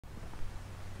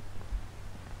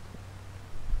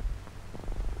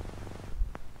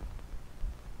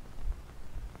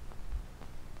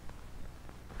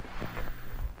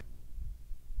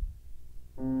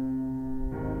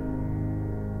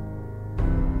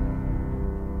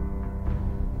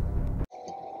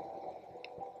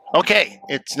Okay,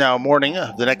 it's now morning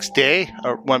of the next day,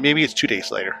 or well, maybe it's 2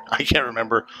 days later. I can't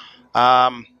remember.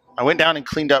 I went down and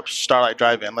cleaned up Starlight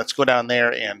Drive-In. Let's go down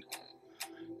there and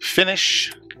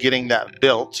finish getting that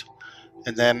built,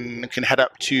 and then can head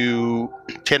up to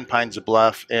 10 Pines of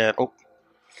Bluff. And oh,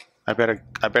 I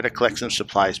better collect some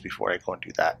supplies before I go and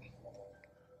do that.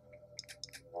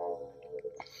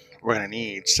 We're gonna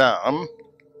need some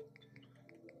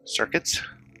circuits.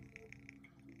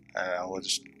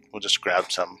 We'll just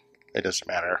grab some. It doesn't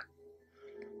matter.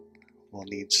 We'll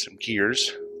need some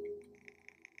gears,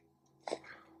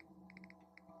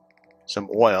 some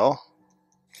oil.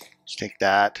 Let's take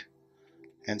that,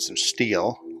 and some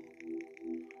steel.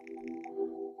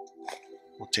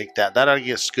 We'll take that. That'll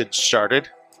get us good started.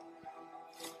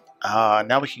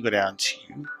 Now we can go down to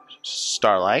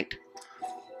Starlight.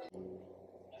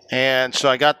 And so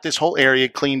I got this whole area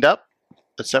cleaned up,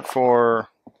 except for,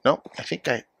 no, I think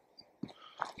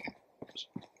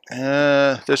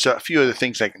there's a few other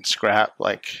things I can scrap,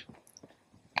 like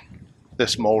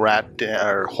this mole rat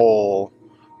or hole,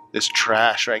 this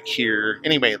trash right here.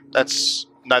 Anyway, that's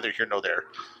neither here nor there.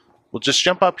 We'll just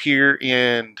jump up here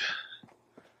and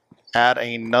add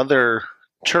another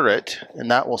turret,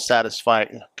 and that will satisfy.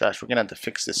 Gosh, we're gonna have to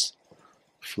fix this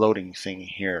floating thing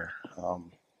here.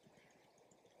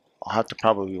 I'll have to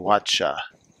probably watch.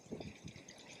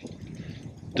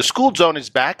 The school zone is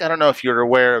back. I don't know if you're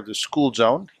aware of the school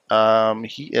zone.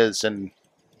 He is a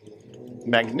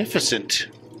magnificent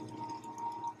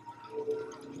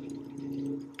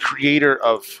creator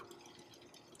of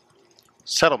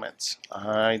settlements.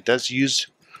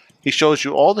 He shows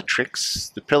you all the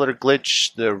tricks, the pillar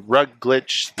glitch, the rug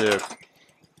glitch,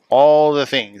 all the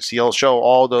things. He'll show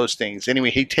all those things. Anyway,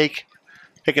 he'd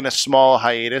taken a small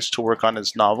hiatus to work on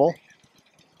his novel.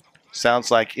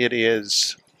 Sounds like it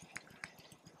is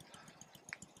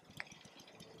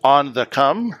on the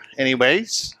come,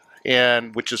 anyways,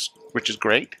 and which is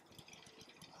great.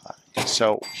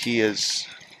 So he is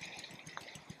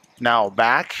now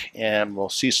back, and we'll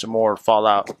see some more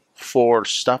Fallout 4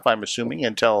 stuff, I'm assuming,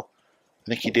 until I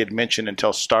think he did mention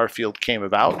until Starfield came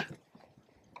about,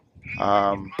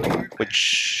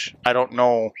 which I don't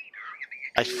know.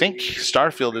 I think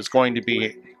Starfield is going to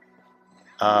be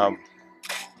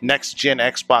next gen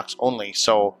Xbox only,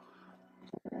 so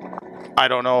I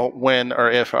don't know when or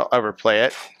if I'll ever play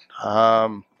it.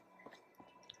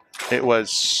 It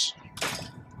was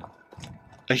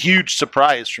a huge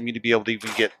surprise for me to be able to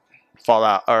even get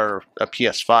Fallout or a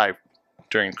PS5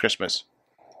 during Christmas.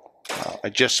 I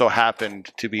just so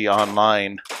happened to be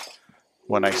online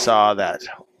when I saw that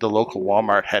the local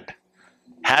Walmart had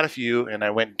a few, and I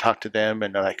went and talked to them,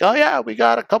 and they're like, "Oh yeah, we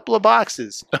got a couple of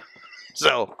boxes."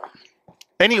 So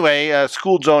anyway,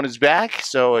 School Zone is back.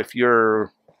 So if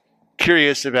you're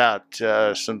curious about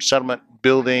some settlement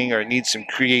building or need some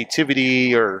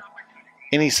creativity or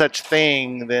any such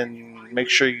thing, then make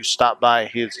sure you stop by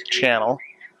his channel.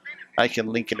 I can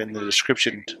link it in the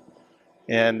description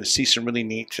and see some really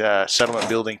neat settlement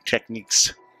building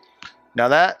techniques. Now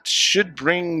that should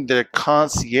bring the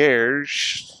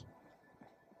concierge.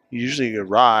 Usually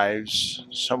arrives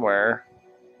somewhere.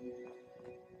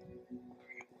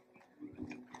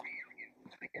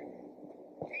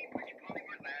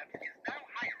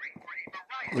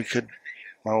 We could,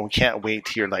 well, we can't wait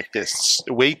here like this.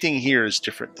 Waiting here is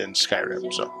different than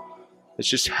Skyrim, so let's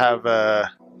just have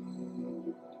a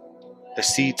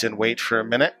seat and wait for a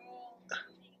minute.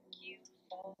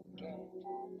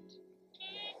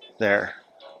 There.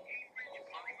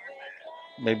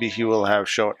 Maybe he will have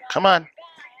shown. Come on.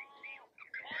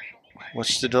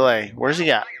 What's the delay? Where's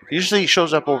he at? Usually he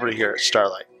shows up over here at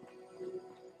Starlight.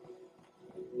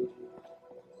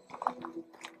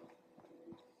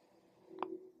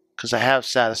 Because I have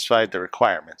satisfied the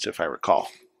requirements, if I recall.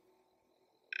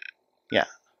 Yeah.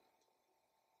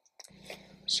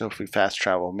 So if we fast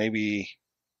travel, maybe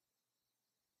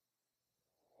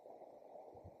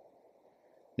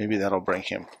that'll bring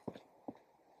him.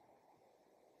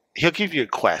 He'll give you a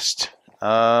quest.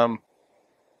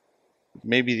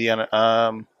 Maybe the I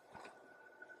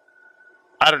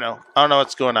don't know. I don't know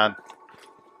what's going on.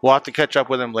 We'll have to catch up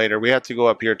with him later. We have to go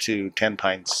up here to 10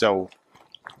 Pines, so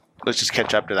let's just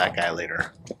catch up to that guy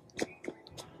later.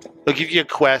 They'll give you a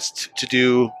quest to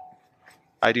do.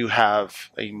 I do have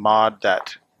a mod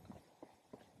that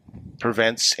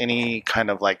prevents any kind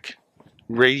of like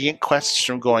radiant quests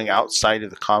from going outside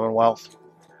of the Commonwealth.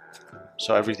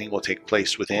 So everything will take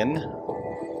place within.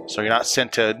 So you're not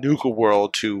sent to Nuka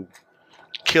World to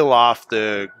kill off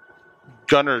the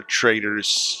gunner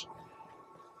traders,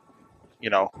 you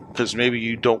know, because maybe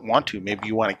you don't want to. Maybe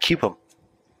you want to keep them.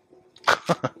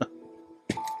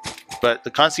 But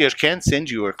the concierge can send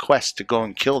you a quest to go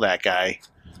and kill that guy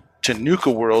to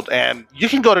Nuka World, and you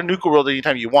can go to Nuka World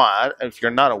anytime you want. If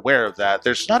you're not aware of that,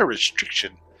 there's not a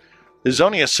restriction. There's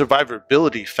only a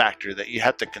survivability factor that you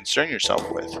have to concern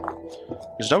yourself with.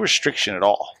 There's no restriction at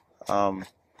all.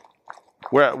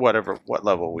 We're at what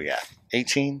level are we at?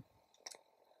 18?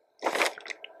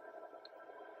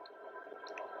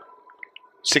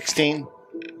 16?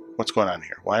 What's going on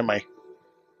here? Why am I...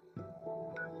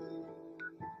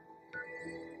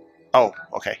 Oh,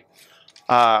 okay.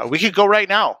 We could go right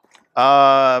now.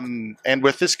 And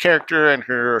with this character and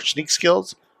her sneak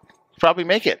skills, probably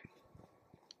make it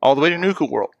all the way to Nuka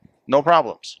World. No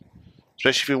problems.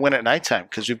 Especially if we win at nighttime,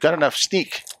 because we've got enough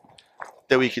sneak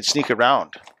that we can sneak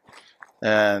around.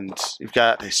 And we've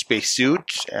got a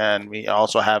spacesuit, and we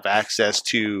also have access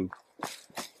to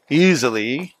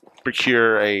easily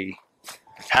procure a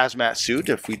hazmat suit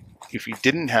if you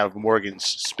didn't have Morgan's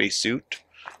spacesuit,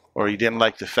 or you didn't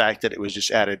like the fact that it was just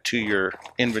added to your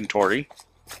inventory.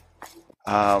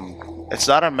 It's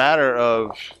not a matter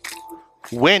of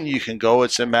when you can go,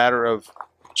 it's a matter of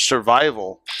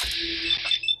survival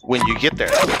when you get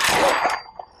there.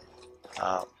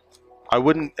 I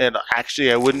wouldn't, and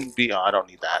actually I wouldn't be, oh, I don't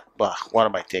need that. Ugh, what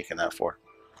am I taking that for?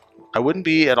 I wouldn't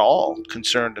be at all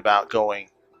concerned about going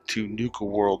to Nuka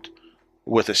World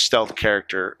with a stealth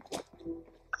character.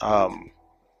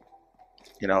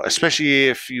 You know, especially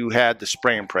if you had the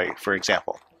spray and pray, for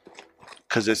example,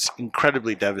 because it's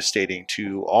incredibly devastating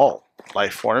to all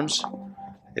life forms.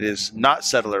 It is not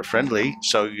settler friendly,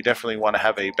 so you definitely want to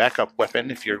have a backup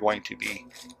weapon if you're going to be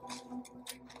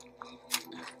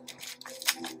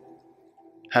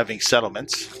having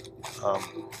settlements,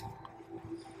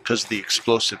 because of the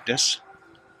explosiveness.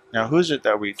 Now, who is it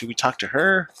that do we talk to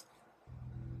her?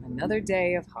 Another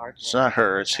day of hard work. It's not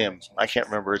her, it's him. I can't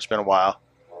remember, it's been a while.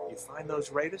 You find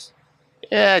those raiders?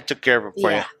 Yeah, I took care of him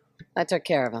for you. I took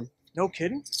care of him. No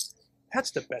kidding?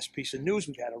 That's the best piece of news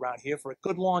we've had around here for a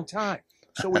good long time.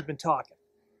 So we've been talking.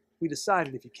 We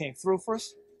decided if you came through for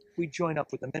us, we'd join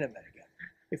up with the Minutemen again.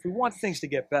 If we want things to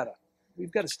get better,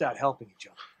 we've got to start helping each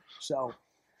other. So,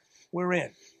 we're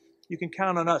in. You can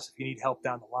count on us if you need help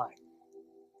down the line.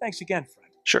 Thanks again,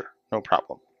 friend. Sure, no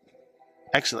problem.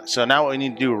 Excellent. So now what we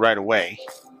need to do right away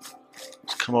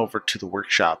is come over to the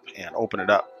workshop and open it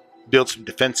up. Build some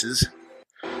defenses.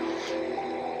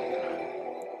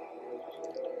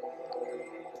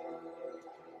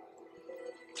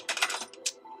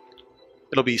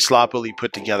 It'll be sloppily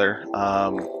put together. We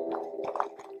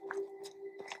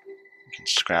can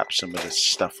scrap some of this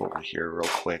stuff over here real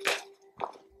quick.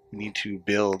 We need to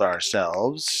build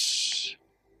ourselves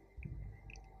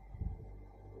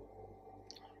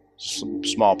some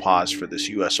small pods for this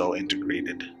USO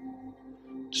integrated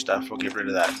stuff. We'll get rid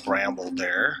of that bramble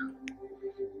there.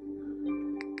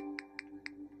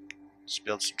 Let's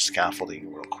build some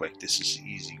scaffolding real quick. This is the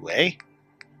easy way.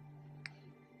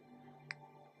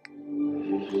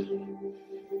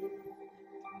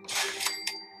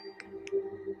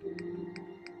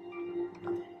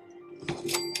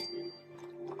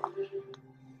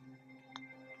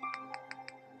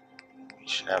 We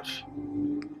should have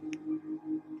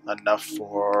enough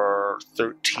for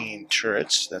 13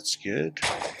 turrets. That's good.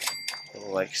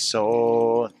 Like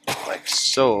so, like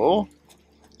so.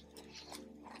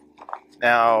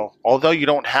 Now, although you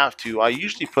don't have to, I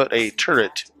usually put a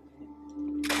turret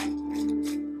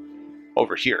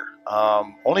over here.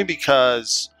 Only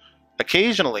because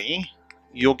occasionally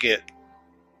you'll get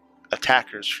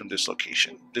attackers from this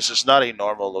location. This is not a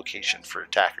normal location for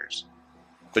attackers,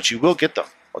 but you will get them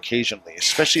occasionally,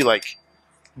 especially like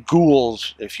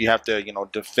ghouls. If you have to, you know,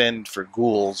 defend for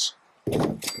ghouls,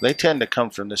 they tend to come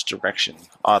from this direction,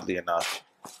 oddly enough.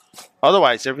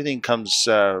 Otherwise, everything comes,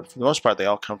 for the most part, they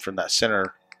all come from that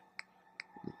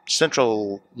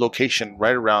central location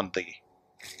right around the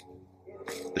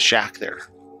shack there,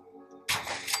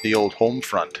 the old home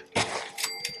front.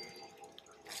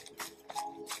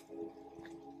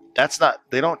 That's not,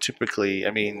 they don't typically,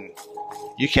 I mean,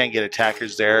 you can't get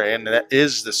attackers there, and that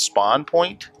is the spawn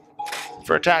point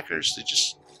for attackers. They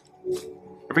just,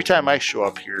 every time I show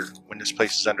up here when this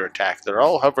place is under attack, they're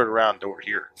all hovered around over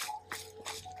here.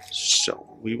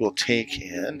 So we will take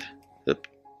and need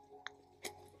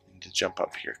to jump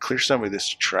up here, clear some of this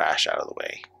trash out of the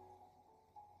way.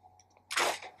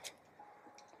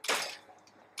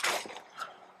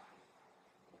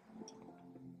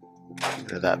 Get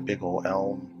rid of that big old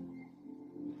elm.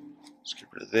 Let's get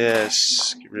rid of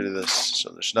this. Get rid of this. So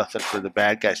there's nothing for the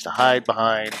bad guys to hide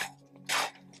behind.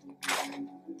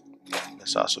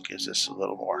 This also gives us a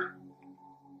little more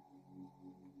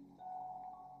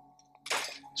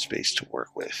space to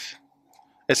work with.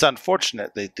 It's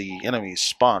unfortunate that the enemies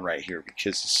spawn right here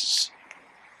because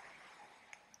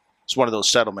it's one of those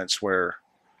settlements where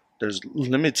there's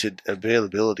limited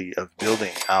availability of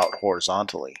building out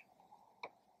horizontally.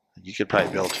 You could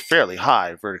probably build fairly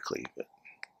high vertically, but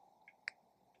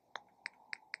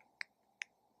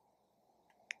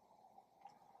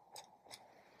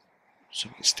so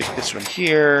we can stick this one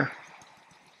here,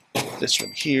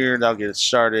 that'll get it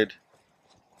started.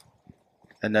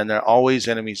 And then there are always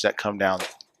enemies that come down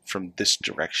from this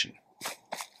direction.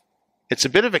 It's a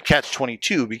bit of a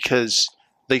catch-22 because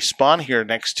they spawn here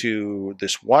next to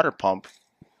this water pump,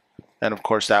 and of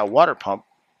course that water pump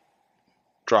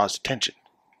draws attention.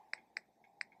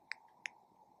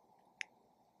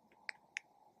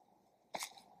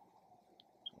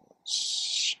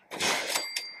 Let's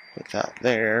put that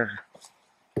there.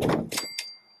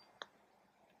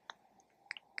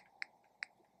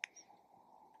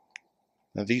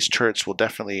 Now these turrets will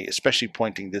definitely, especially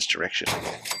pointing this direction,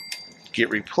 get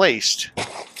replaced.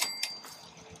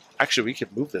 Actually, we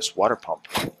could move this water pump.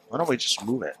 Why don't we just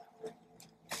move it?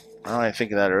 Why didn't I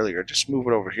think of that earlier? Just move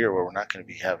it over here where we're not going to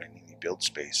be having any build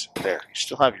space. There, you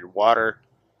still have your water,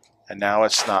 and now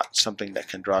it's not something that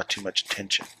can draw too much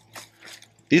attention.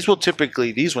 These will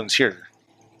typically, these ones here,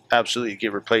 absolutely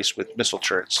get replaced with missile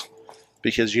turrets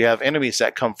because you have enemies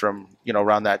that come from, you know,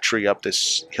 around that tree up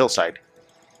this hillside.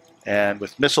 And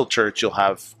with missile turrets, you'll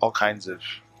have all kinds of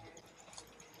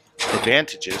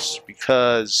advantages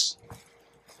because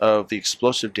of the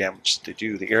explosive damage they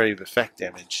do, the area of effect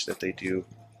damage that they do.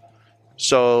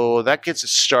 So that gets it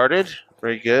started.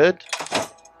 Very good.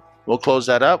 We'll close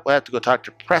that up. We'll have to go talk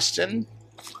to Preston.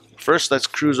 First, let's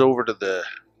cruise over to the...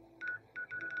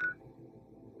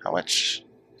 How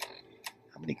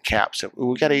many caps?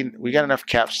 We got enough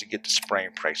caps to get the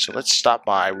spraying price. So let's stop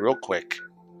by real quick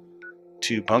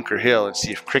to Bunker Hill and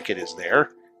see if Cricket is there.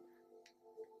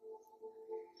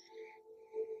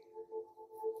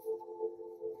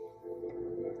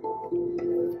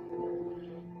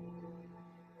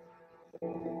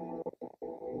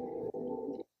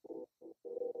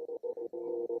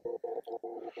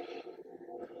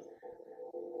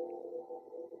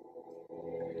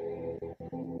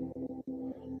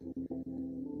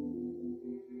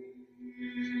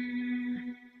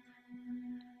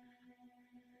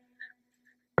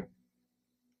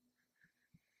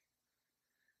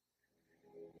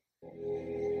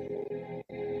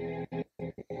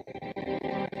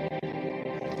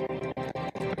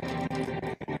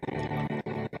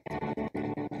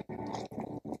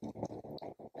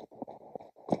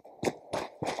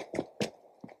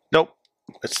 Nope,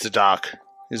 it's the doc.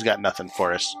 He's got nothing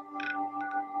for us.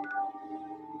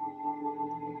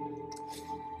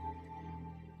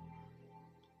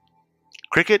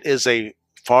 Cricket is a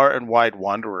far and wide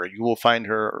wanderer. You will find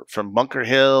her from Bunker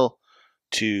Hill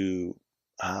to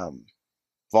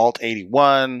Vault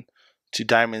 81 to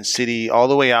Diamond City, all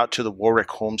the way out to the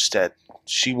Warwick Homestead.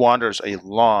 She wanders a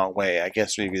long way. I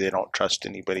guess maybe they don't trust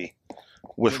anybody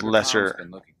with lesser.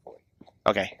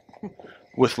 Okay,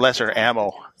 with lesser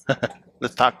ammo.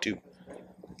 Let's talk to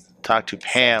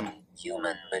Pam.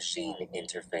 Human-machine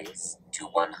interface to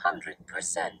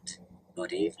 100%.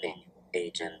 Good evening,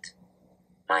 Agent.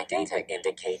 My data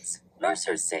indicates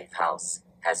Mercer's Safehouse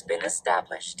has been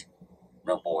established.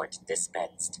 Reward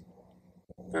dispensed.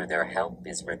 Further help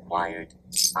is required.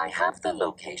 I have the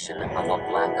location of a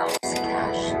Black Ops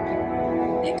cache.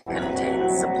 It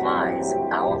contains supplies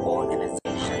our organization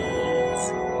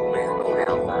needs. Railroad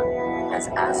Alpha has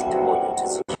asked for you to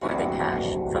secure the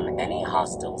cache from any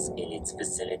hostiles in its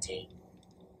vicinity.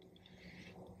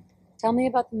 Tell me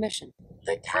about the mission.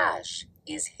 The cache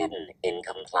is hidden in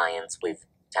compliance with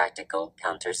tactical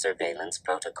counter-surveillance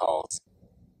protocols.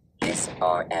 This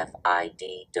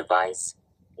RFID device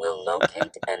will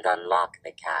locate and unlock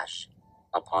the cache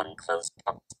upon close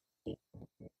proximity.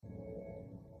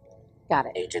 Got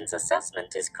it. Agent's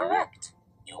assessment is correct.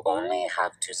 You only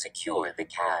have to secure the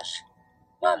cache.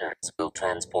 Runners will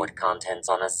transport contents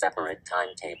on a separate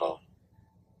timetable.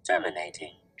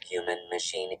 Terminating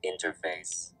human-machine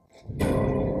interface.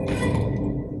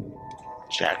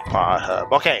 Jackpot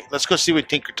Hub. Okay, let's go see what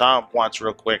Tinker Tom wants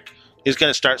real quick. He's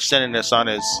gonna start sending us on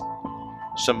his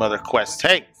some other quests.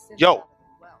 Hey, yo,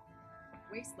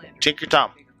 Tinker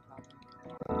Tom.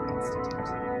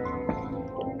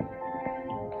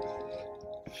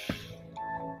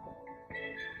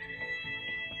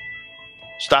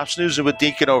 Stop snoozing with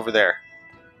Deacon over there.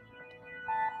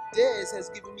 Dez has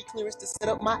given me clearance to set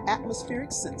up my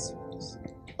atmospheric sensors.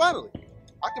 Finally,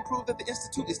 I can prove that the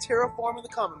Institute is terraforming the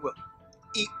Commonwealth.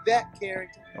 Eat that,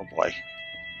 Carrington. Oh boy.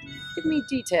 Give me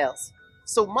details.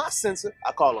 So my sensor,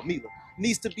 I call her Mila,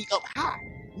 needs to be up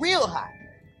high. real hot.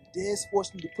 Des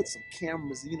forced me to put some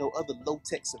cameras and, other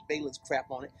low-tech surveillance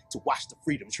crap on it to watch the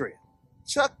Freedom Trail.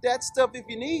 Chuck that stuff if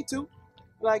you need to.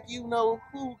 Like,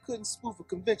 who couldn't spoof a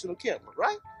conventional camera,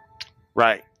 right?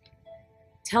 Right.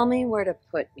 Tell me where to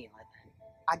put Mila then.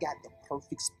 I got the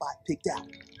perfect spot picked out.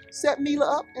 Set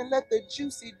Mila up and let the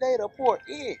juicy data pour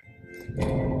in.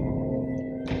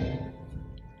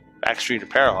 Backstreet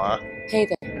Apparel, huh? Hey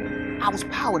there. I was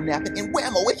power napping and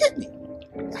whammo, it hit me.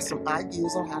 Got some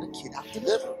ideas on how to kit out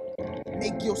deliver.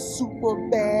 Make your super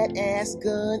badass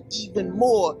gun even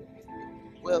more,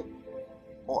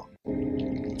 more.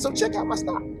 So check out my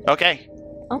stock. Okay.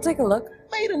 I'll take a look.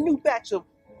 Made a new batch of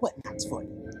whatnots for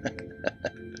you.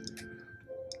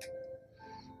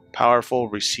 Powerful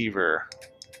receiver.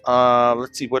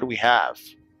 Let's see, what do we have?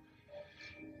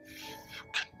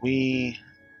 Can we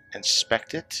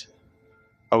inspect it?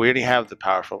 Oh, we already have the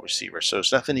powerful receiver, so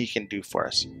there's nothing he can do for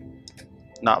us.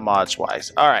 Not mods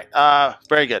wise. Alright,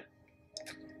 very good.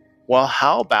 Well,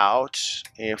 how about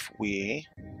if we...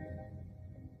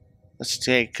 Let's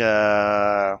take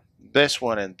this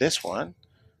one and this one.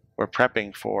 We're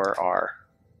prepping for our...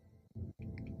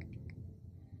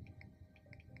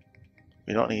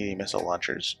 We don't need any missile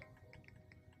launchers.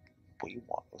 We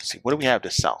want, let's see, what do we have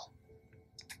to sell?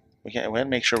 We have to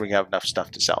make sure we have enough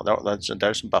stuff to sell.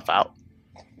 There's some buff out.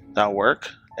 That'll work.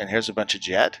 And here's a bunch of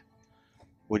jet.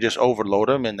 We just overload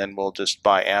them and then we'll just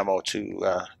buy ammo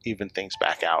to even things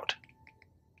back out.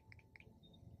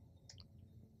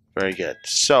 Very good.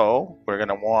 So we're going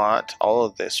to want all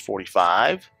of this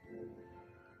 45.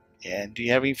 And do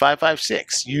you have any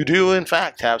 5.56? You do, in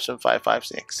fact, have some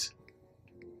 5.56.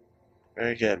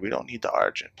 Very good. We don't need the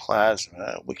Argent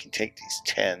Plasma. We can take these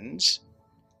 10s.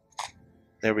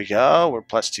 There we go. We're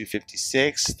plus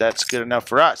 256. That's good enough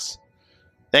for us.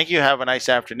 Thank you. Have a nice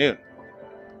afternoon.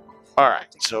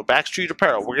 Alright, so Backstreet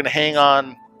Apparel. We're going to hang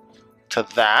on to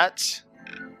that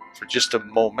for just a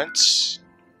moment.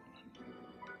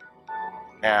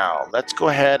 Now, let's go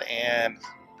ahead and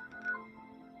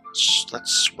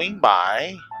let's swing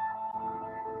by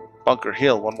Bunker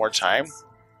Hill one more time.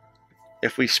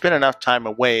 If we spend enough time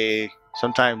away,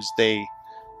 sometimes they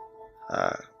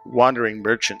wandering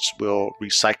merchants will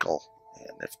recycle.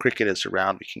 And if Cricket is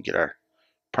around, we can get our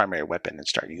primary weapon and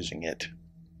start using it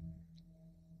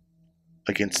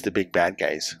against the big bad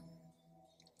guys.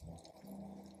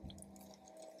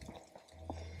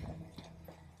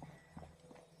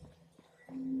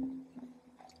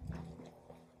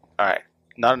 Alright,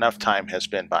 not enough time has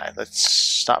been by. Let's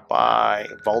stop by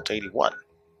Vault 81.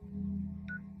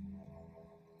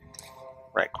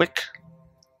 Right quick.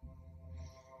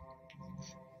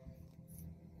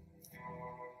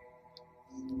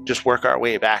 Just work our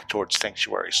way back towards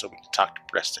Sanctuary so we can talk to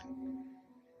Preston.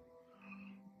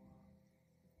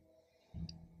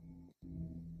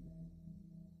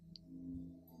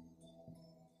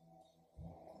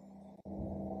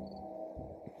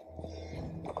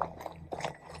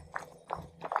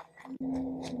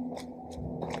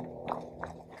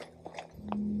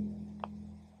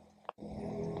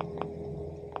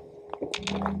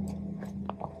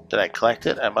 Did I collect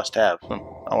it? I must have.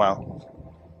 Oh well.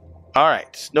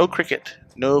 Alright, no cricket.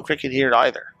 No cricket here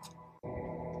either.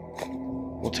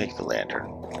 We'll take the lantern.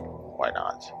 Why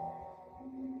not?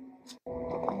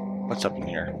 What's up in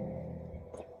here?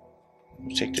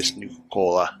 We'll take this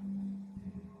Nuka-Cola.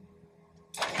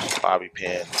 Bobby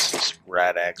pins,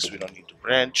 Rad-X, we don't need the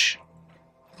wrench.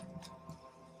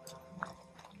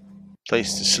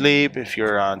 Place to sleep if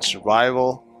you're on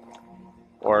survival.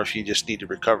 Or if you just need to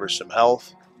recover some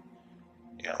health.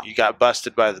 You know, you got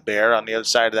busted by the bear on the other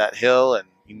side of that hill and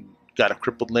you got a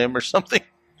crippled limb or something.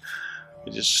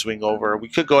 You just swing over. We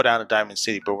could go down to Diamond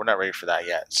City, but we're not ready for that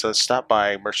yet. So let's stop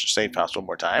by Mercer Safehouse one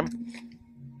more time.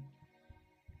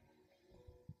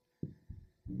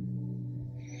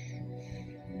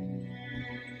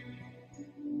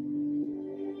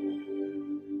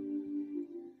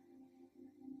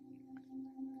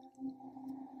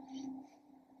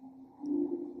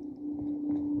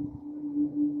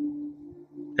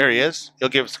 There he is. He'll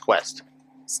give us a quest.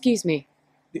 Excuse me.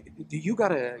 Do you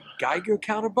got a Geiger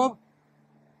counter, bub?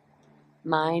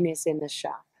 Mine is in the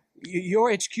shop.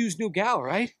 You're HQ's new gal,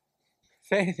 right?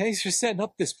 Thanks for setting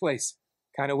up this place.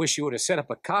 Kind of wish you would have set up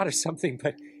a cot or something,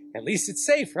 but at least it's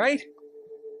safe, right?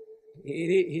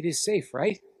 It is safe,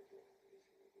 right?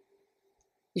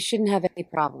 You shouldn't have any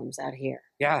problems out here.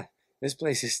 Yeah, this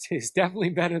place is definitely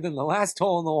better than the last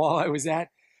hole in the wall I was at.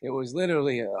 It was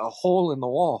literally a hole in the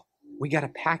wall. We got a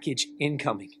package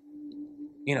incoming.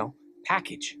 You know,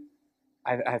 package.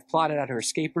 I've plotted out her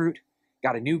escape route.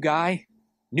 Got a new guy,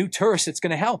 new tourist that's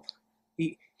going to help.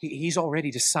 He's all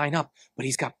ready to sign up, but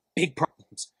he's got big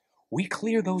problems. We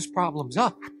clear those problems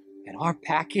up, and our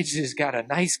package has got a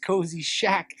nice cozy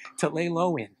shack to lay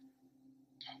low in.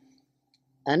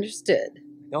 Understood.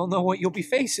 Don't know what you'll be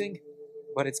facing,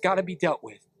 but it's got to be dealt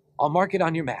with. I'll mark it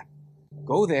on your map.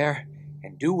 Go there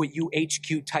and do what you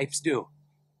HQ types do.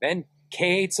 Then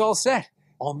K8's all set.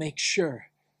 I'll make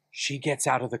sure she gets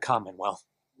out of the Commonwealth.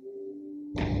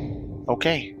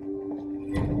 Okay.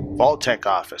 Vault Tech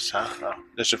office, huh?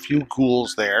 There's a few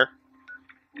ghouls there.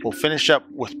 We'll finish up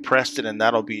with Preston, and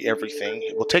that'll be everything.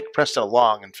 We'll take Preston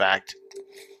along, in fact.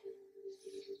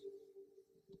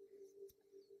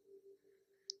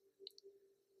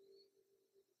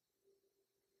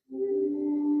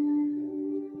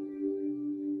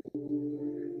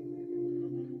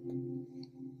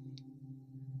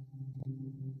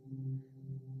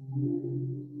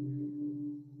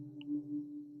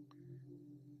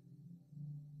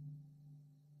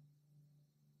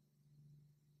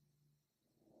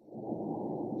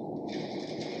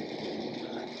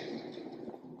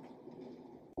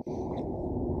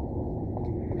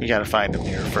 We gotta find him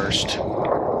here first.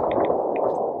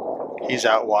 He's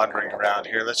out wandering around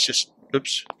here. Let's just,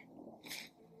 oops.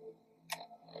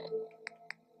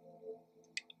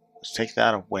 Let's take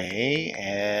that away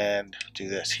and do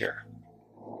this here.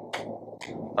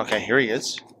 Okay, here he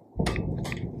is.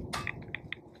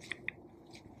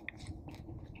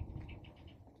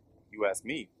 You ask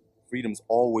me, freedom's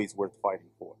always worth fighting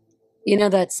for. You know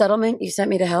that settlement you sent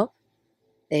me to help?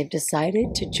 They've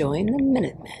decided to join the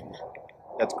Minutemen.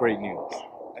 That's great news.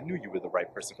 I knew you were the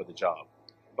right person for the job.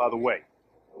 By the way,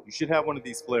 you should have one of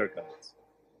these flare guns.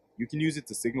 You can use it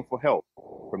to signal for help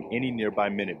from any nearby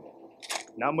Minutemen.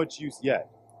 Not much use yet,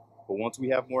 but once we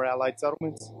have more allied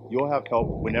settlements, you'll have help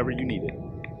whenever you need it.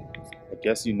 I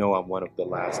guess you know I'm one of the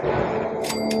last.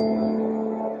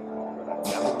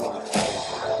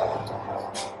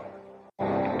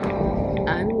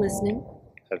 I'm listening.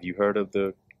 Have you heard of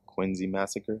the Quincy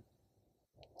massacre?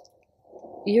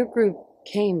 Your group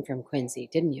came from Quincy,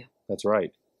 didn't you? That's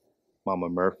right. Mama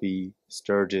Murphy,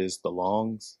 Sturgis, the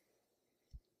Longs.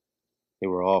 They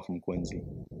were all from Quincy.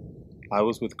 I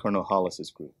was with Colonel Hollis's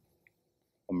group.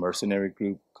 A mercenary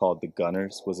group called the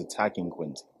Gunners was attacking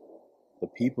Quincy. The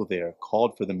people there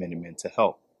called for the Minutemen to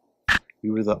help. We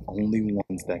were the only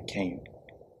ones that came.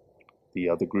 The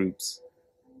other groups,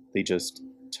 they just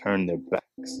turned their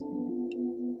backs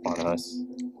on us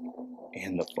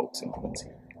and the folks in Quincy.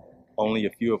 Only a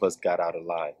few of us got out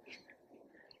alive.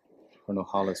 Colonel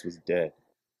Hollis was dead,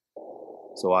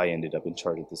 so I ended up in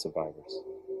charge of the survivors.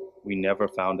 We never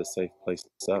found a safe place to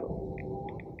settle.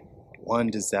 One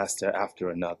disaster after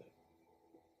another.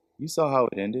 You saw how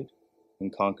it ended in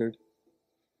Concord?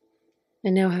 I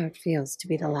know how it feels to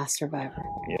be the last survivor.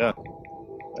 Yeah,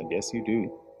 I guess you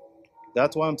do.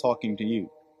 That's why I'm talking to you.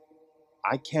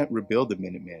 I can't rebuild the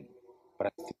Minutemen, but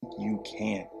I think you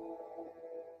can.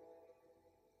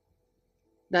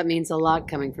 That means a lot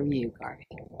coming from you, Garvey.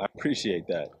 I appreciate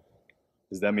that.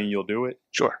 Does that mean you'll do it?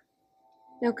 Sure.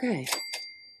 Okay.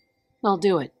 I'll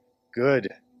do it. Good.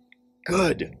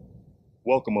 Good.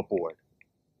 Welcome aboard.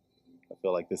 I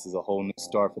feel like this is a whole new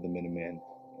start for the Minutemen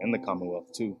and the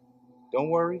Commonwealth, too. Don't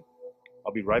worry.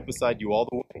 I'll be right beside you all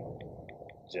the way,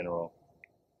 General.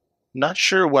 Not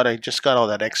sure what I just got all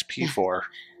that XP for.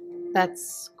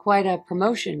 That's quite a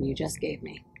promotion you just gave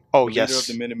me. Oh, The yes. leader of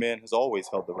the Minutemen has always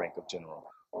held the rank of General.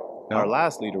 No. Our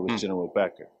last leader was General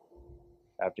Becker.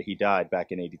 After he died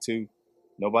back in '82,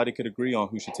 nobody could agree on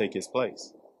who should take his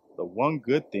place. The one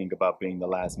good thing about being the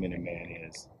last Minuteman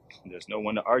is there's no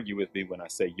one to argue with me when I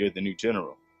say you're the new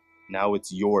general. Now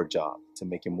it's your job to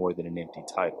make it more than an empty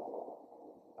title.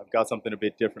 I've got something a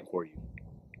bit different for you.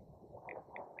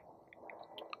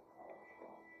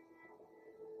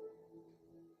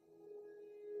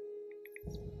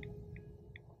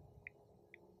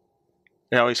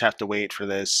 They always have to wait for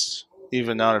this.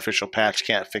 Even the unofficial patch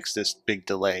can't fix this big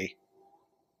delay.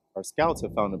 Our scouts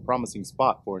have found a promising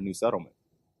spot for a new settlement.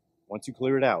 Once you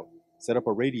clear it out, set up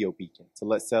a radio beacon to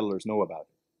let settlers know about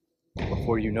it.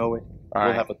 Before you know it,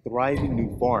 we'll have a thriving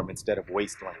new farm instead of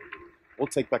wasteland. We'll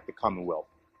take back the Commonwealth,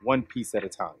 one piece at a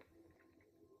time.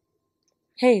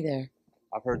 Hey there.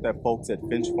 I've heard that folks at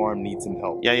Finch Farm need some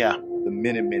help. Yeah. The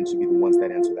Minutemen should be the ones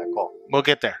that answer that call. We'll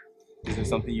get there. Is there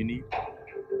something you need?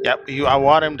 Yep. I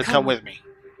want him to come with me.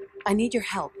 I need your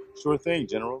help. Sure thing,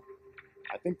 General.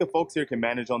 I think the folks here can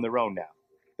manage on their own now.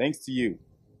 Thanks to you.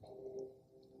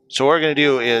 So what we're going to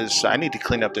do is I need to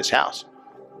clean up this house.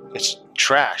 It's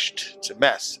trashed. It's a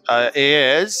mess.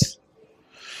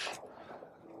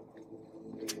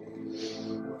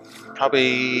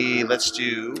 Probably let's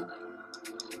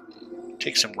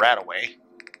take some rat away.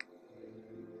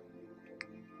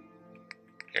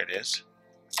 Here it is.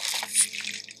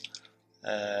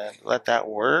 Let that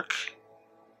work.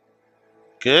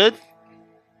 Good.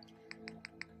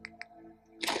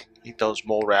 Eat those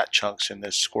mole rat chunks in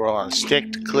this squirrel on a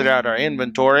stick to clear out our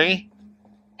inventory.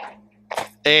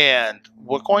 And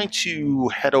we're going to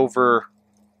head over.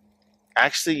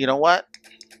 Actually, you know what?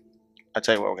 I'll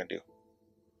tell you what we're going to do.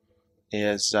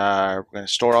 Is we're going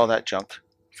to store all that junk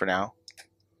for now.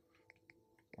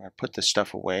 We're going to put this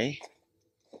stuff away.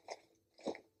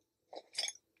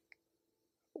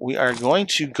 We are going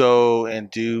to go and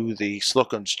do the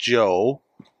Slocum's Joe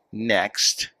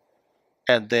next.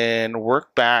 And then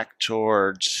work back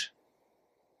towards...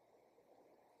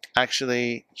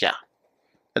 Actually, yeah.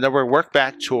 And then we'll work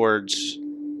back towards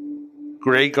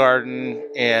Grey Garden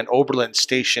and Oberlin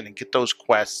Station and get those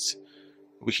quests.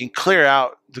 We can clear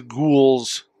out the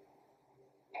ghouls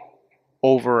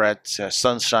over at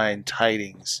Sunshine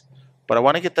Tidings. But I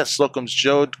want to get that Slocum's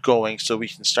Joe going so we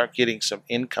can start getting some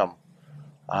income.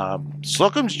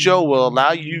 Slocum's Joe will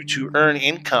allow you to earn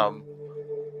income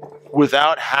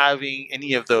without having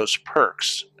any of those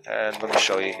perks. And let me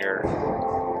show you here.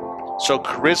 So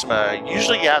Charisma,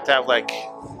 usually you have to have like,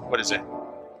 what is it?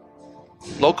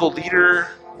 Local leader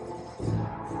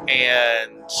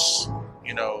and,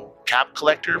 you know, cap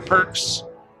collector perks.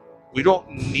 We don't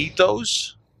need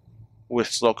those with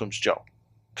Slocum's Joe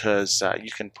because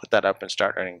you can put that up and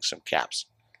start earning some caps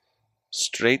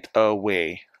straight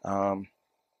away. What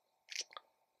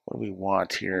do we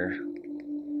want here?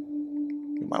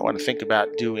 We might want to think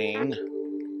about doing...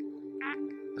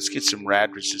 Let's get some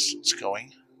rad resistance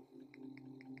going.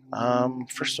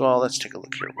 First of all, let's take a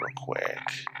look here real quick.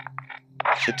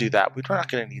 Could do that. We're not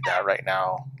going to need that right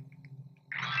now.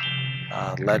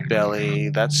 Lead Belly.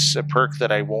 That's a perk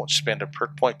that I won't spend a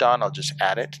perk point on. I'll just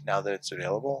add it now that it's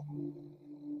available.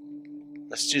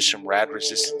 Let's do some rad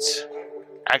resistance.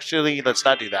 Actually, let's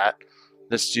not do that.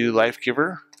 Let's do Life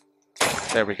Giver.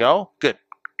 There we go. Good.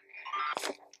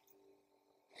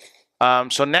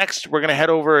 So next, we're going to head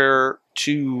over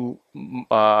to,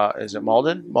 is it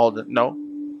Malden? Malden, no.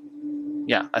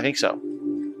 Yeah, I think so.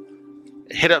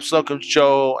 Hit up Slocum's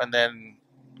Joe and then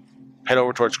head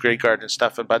over towards Grey Garden and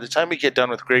stuff. And by the time we get done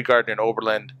with Grey Garden and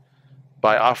Oberlin,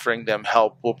 by offering them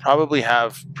help, we'll probably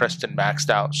have Preston maxed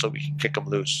out so we can kick them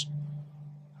loose.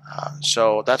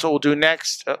 So that's what we'll do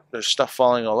next. Oh, there's stuff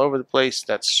falling all over the place.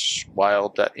 That's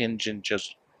wild. That engine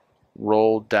just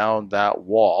rolled down that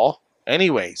wall.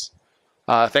 Anyways,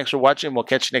 thanks for watching. We'll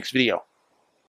catch you next video.